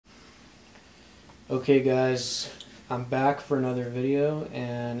Okay guys, I'm back for another video,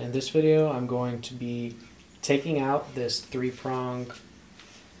 and in this video I'm going to be taking out this 3-prong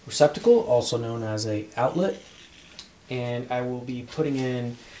receptacle, also known as a outlet, and I will be putting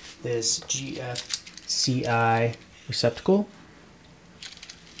in this GFCI receptacle.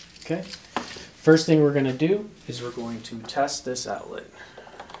 Okay, first thing we're going to do is we're going to test this outlet.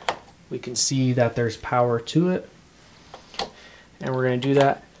 We can see that there's power to it, and we're going to do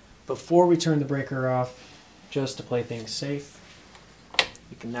that before we turn the breaker off, just to play things safe.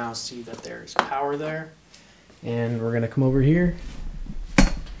 You can now see that there's power there, and we're going to come over here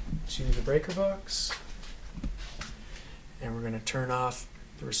to the breaker box, and we're going to turn off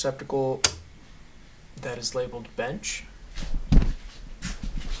the receptacle that is labeled bench.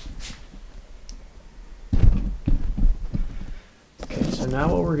 Okay, so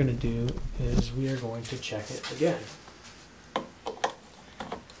now what we're going to do is we are going to check it again.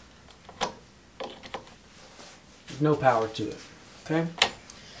 No power to it. Okay,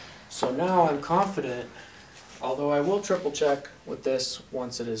 so now I'm confident, although I will triple check with this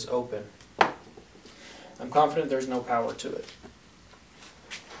once it is open. I'm confident there's no power to it.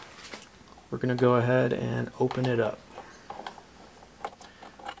 We're going to go ahead and open it up.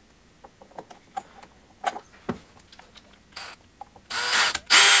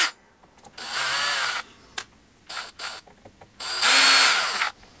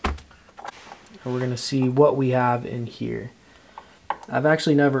 And we're going to see what we have in here. I've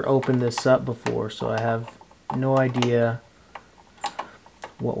actually never opened this up before, so I have no idea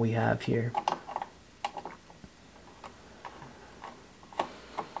what we have here.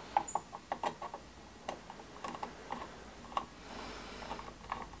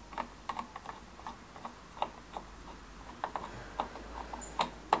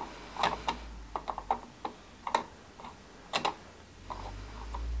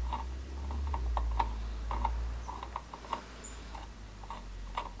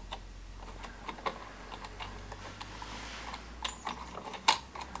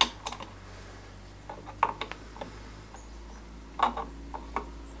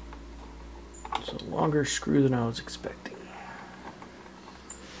 It's a longer screw than I was expecting.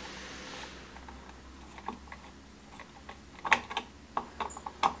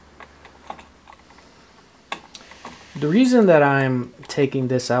 The reason that I'm taking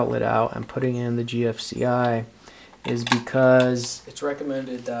this outlet out and putting in the GFCI is because it's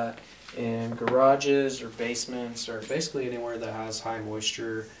recommended that in garages or basements, or basically anywhere that has high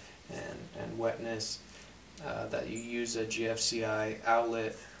moisture and wetness, that you use a GFCI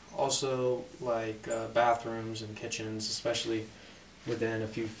outlet. Also, like bathrooms and kitchens, especially within a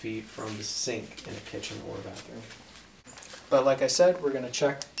few feet from the sink in a kitchen or bathroom. But like I said, we're going to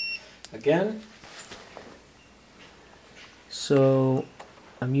check again. So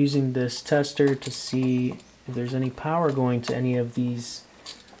I'm using this tester to see if there's any power going to any of these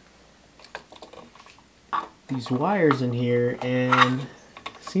wires in here, and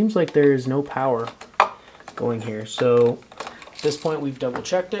it seems like there is no power going here. So at this point we've double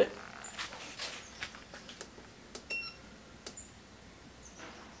checked it.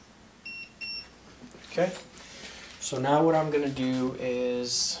 Okay, so now what I'm going to do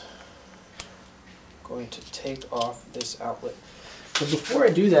is going to take off this outlet. But before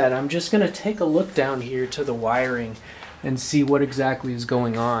I do that, I'm just going to take a look down here to the wiring and see what exactly is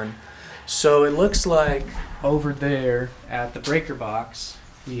going on. So it looks like over there at the breaker box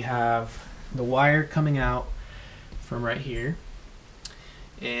we have the wire coming out from right here,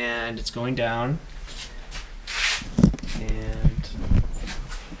 and it's going down, and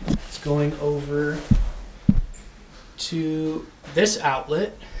it's going over to this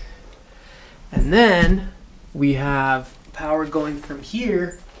outlet, and then we have power going from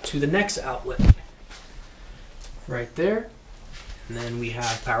here to the next outlet right there, and then we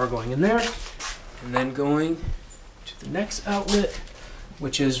have power going in there, and then going to the next outlet,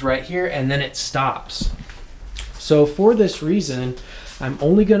 which is right here, and then it stops. So for this reason, I'm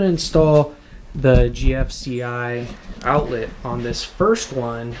only going to install the GFCI outlet on this first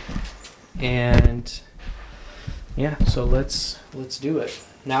one, and yeah, so let's do it.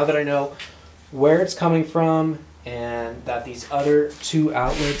 Now that I know where it's coming from and that these other two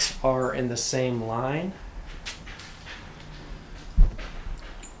outlets are in the same line,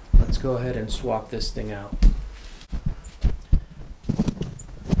 let's go ahead and swap this thing out.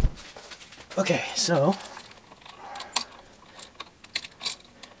 Okay, so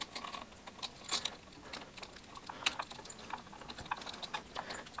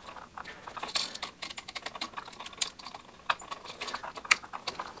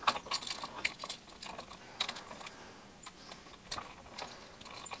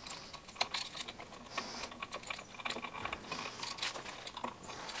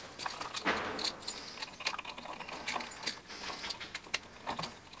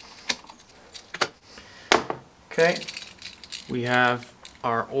Okay, we have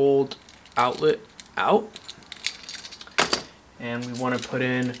our old outlet out, and we want to put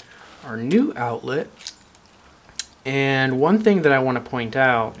in our new outlet. And one thing that I want to point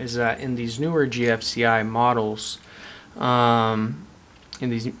out is that in these newer GFCI models, in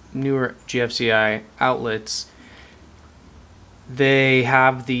these newer GFCI outlets, they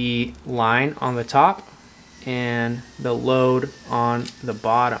have the line on the top and the load on the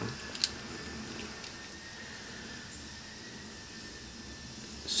bottom.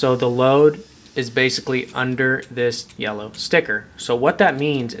 So the load is basically under this yellow sticker. So what that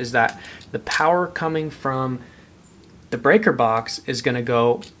means is that the power coming from the breaker box is going to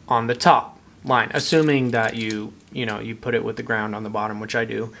go on the top line, assuming that you put it with the ground on the bottom, which I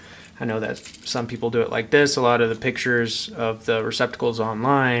do. I know that some people do it like this. A lot of the pictures of the receptacles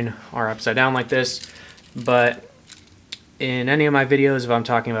online are upside down like this, but in any of my videos, if I'm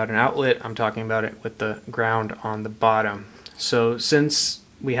talking about an outlet, I'm talking about it with the ground on the bottom. So since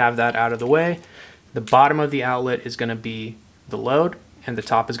we have that out of the way, the bottom of the outlet is going to be the load and the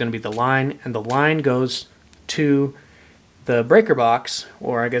top is going to be the line, and the line goes to the breaker box,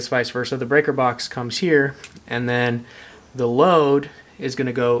 or I guess vice versa. The breaker box comes here, and then the load is going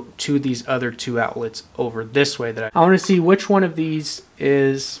to go to these other two outlets over this way. That I want to see which one of these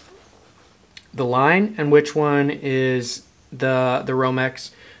is the line and which one is the Romex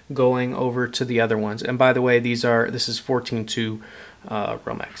going over to the other ones. And by the way, this is 14.2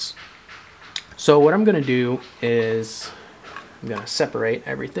 Romex. So what I'm going to do is I'm going to separate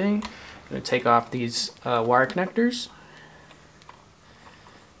everything. I'm going to take off these wire connectors.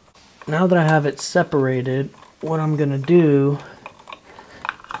 Now that I have it separated, what I'm going to do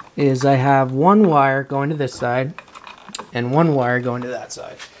is I have one wire going to this side and one wire going to that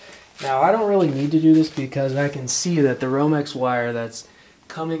side. Now I don't really need to do this because I can see that the Romex wire that's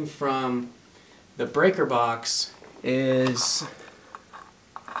coming from the breaker box is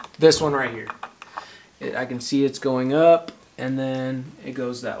this one right here. I can see it's going up and then it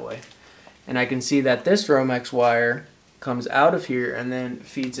goes that way. And I can see that this Romex wire comes out of here and then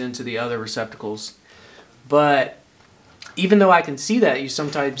feeds into the other receptacles. But even though I can see that, you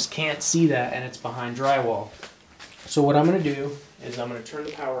sometimes can't see that, and it's behind drywall. So what I'm going to do is I'm going to turn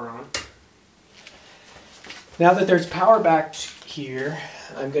the power on. Now that there's power back here,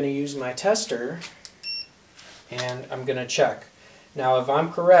 I'm going to use my tester and I'm going to check. Now if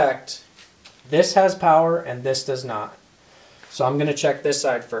I'm correct, this has power and this does not. So I'm going to check this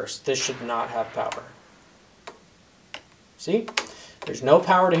side first. This should not have power. See? There's no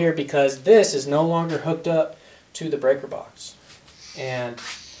power to here because this is no longer hooked up to the breaker box and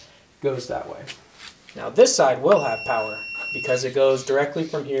goes that way. Now this side will have power because it goes directly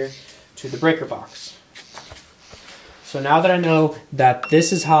from here to the breaker box. So now that I know that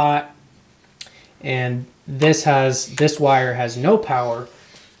this is hot and this wire has no power,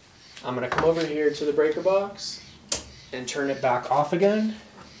 I'm going to come over here to the breaker box and turn it back off again.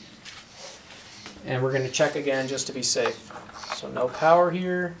 And we're going to check again just to be safe. So no power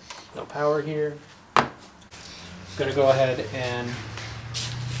here, no power here. I'm going to go ahead and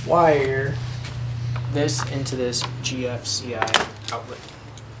wire this into this GFCI outlet.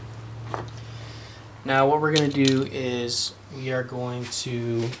 Now what we're going to do is we are going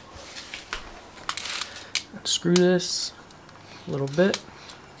to unscrew this a little bit.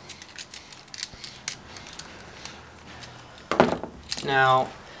 Now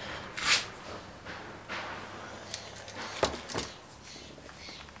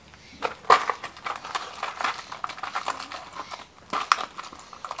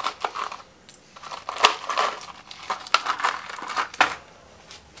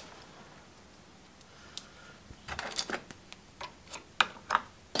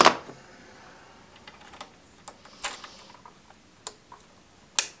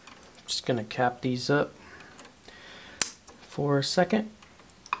just going to cap these up for a second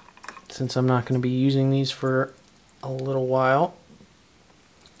since I'm not going to be using these for a little while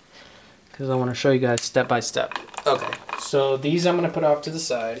because I want to show you guys step by step. Okay, so these I'm going to put off to the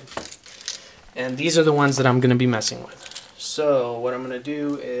side, and these are the ones that I'm going to be messing with. So what I'm going to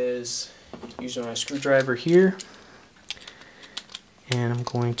do is using my screwdriver here, and I'm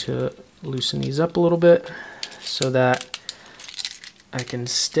going to loosen these up a little bit so that I can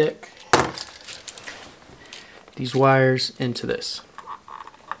stick these wires into this.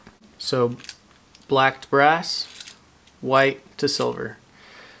 So black to brass, white to silver.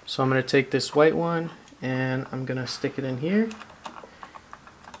 So I'm going to take this white one and I'm going to stick it in here.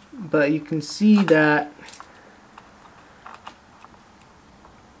 But you can see that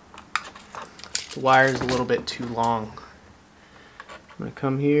the wire is a little bit too long. I'm going to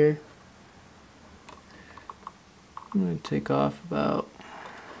come here I'm going to take off about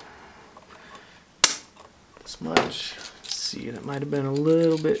this much. Let's see, that might have been a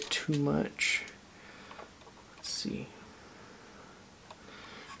little bit too much. Let's see.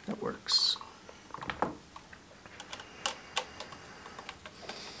 That works.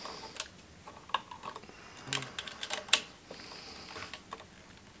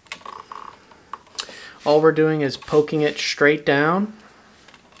 All we're doing is poking it straight down,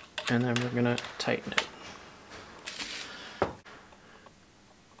 and then we're going to tighten it.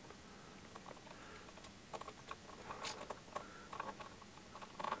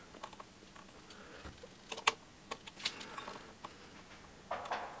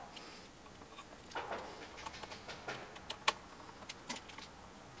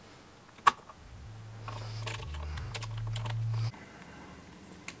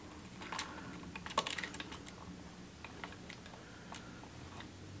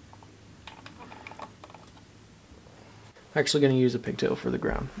 I'm actually going to use a pigtail for the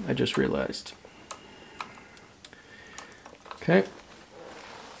ground. I just realized. Okay.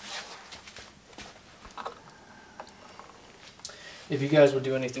 If you guys would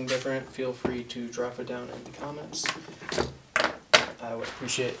do anything different, feel free to drop it down in the comments. I would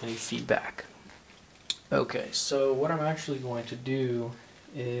appreciate any feedback. Okay, so what I'm actually going to do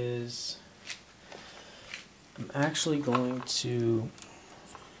is I'm actually going to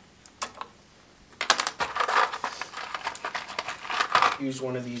use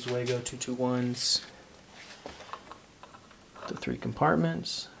one of these Wago 221s, the 3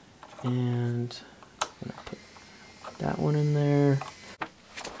 compartments, and I'm going to put that one in there.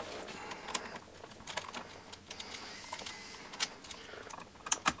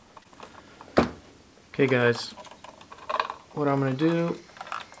 Okay guys, what I'm going to do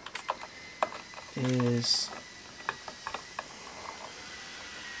is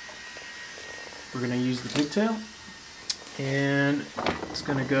we're going to use the pigtail, and it's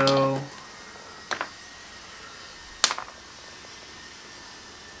going to go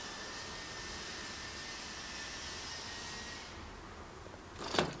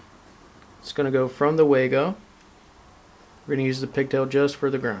from the Wago. We're going to use the pigtail just for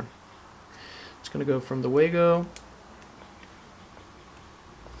the ground. It's going to go from the Wago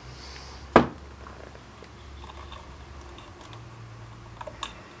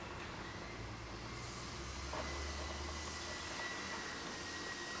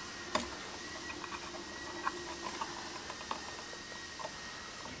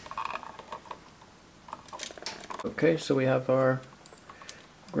Okay, so we have our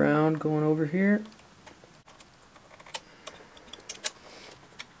ground going over here.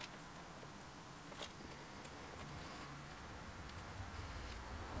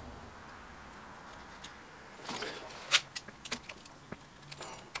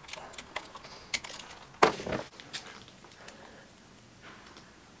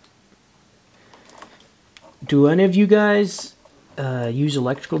 Do any of you guys use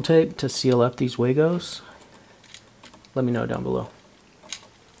electrical tape to seal up these Wagos? Let me know down below.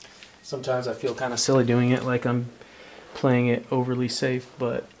 Sometimes I feel kind of silly doing it, like I'm playing it overly safe,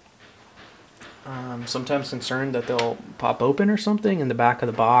 but I'm sometimes concerned that they'll pop open or something in the back of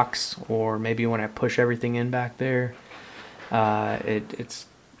the box, or maybe when I push everything in back there, it's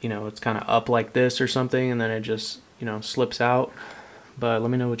kind of up like this or something, and then it just slips out. But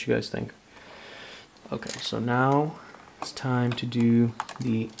let me know what you guys think. Okay, so now it's time to do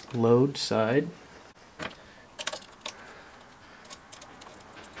the load side.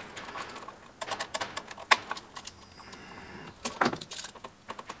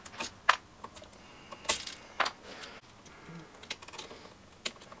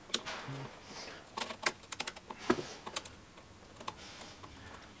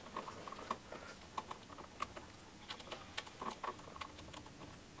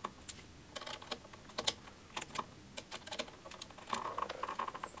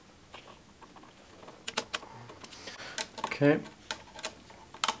 Okay,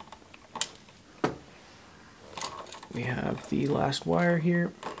 we have the last wire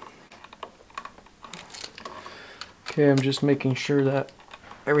here. Okay, I'm just making sure that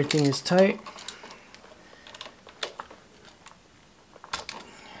everything is tight.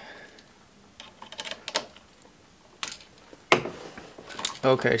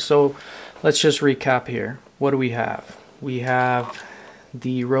 Okay, so let's just recap here. What do we have? We have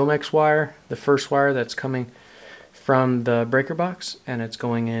the Romex wire, the first wire that's coming from the breaker box, and it's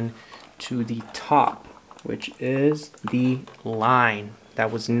going in to the top, which is the line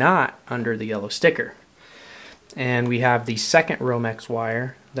that was not under the yellow sticker. And we have the second Romex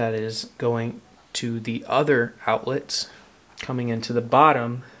wire that is going to the other outlets, coming into the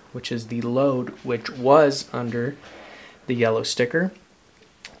bottom, which is the load, which was under the yellow sticker.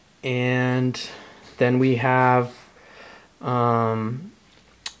 And then we have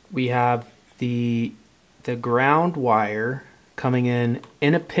the ground wire coming in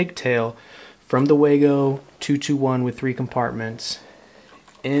a pigtail from the Wago 221 with 3 compartments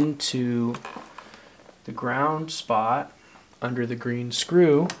into the ground spot under the green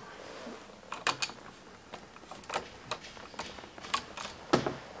screw.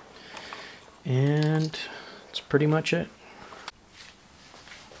 And that's pretty much it.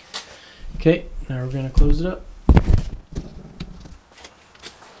 Okay, now we're going to close it up.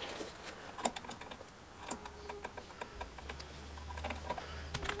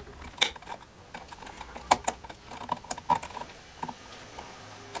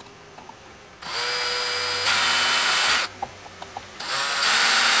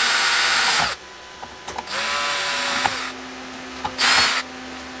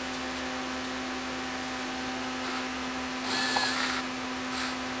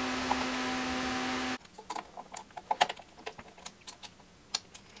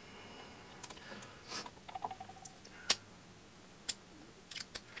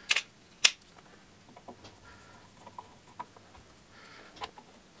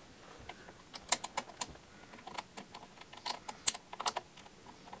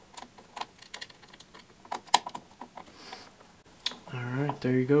 Alright,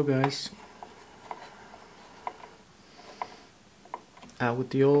 there you go, guys. Out with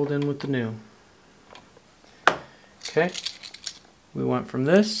the old, in with the new. Okay, we went from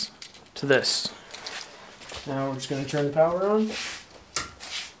this to this. Now we're just going to turn the power on.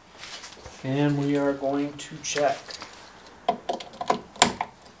 And we are going to check.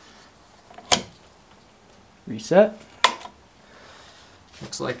 Reset.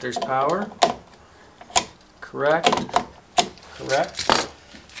 Looks like there's power. Correct. Correct.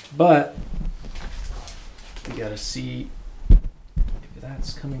 But we gotta see if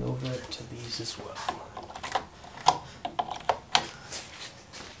that's coming over to these as well.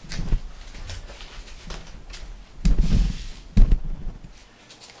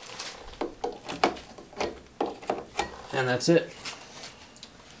 And that's it.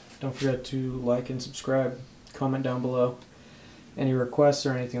 Don't forget to like and subscribe. Comment down below any requests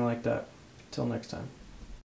or anything like that. Till next time.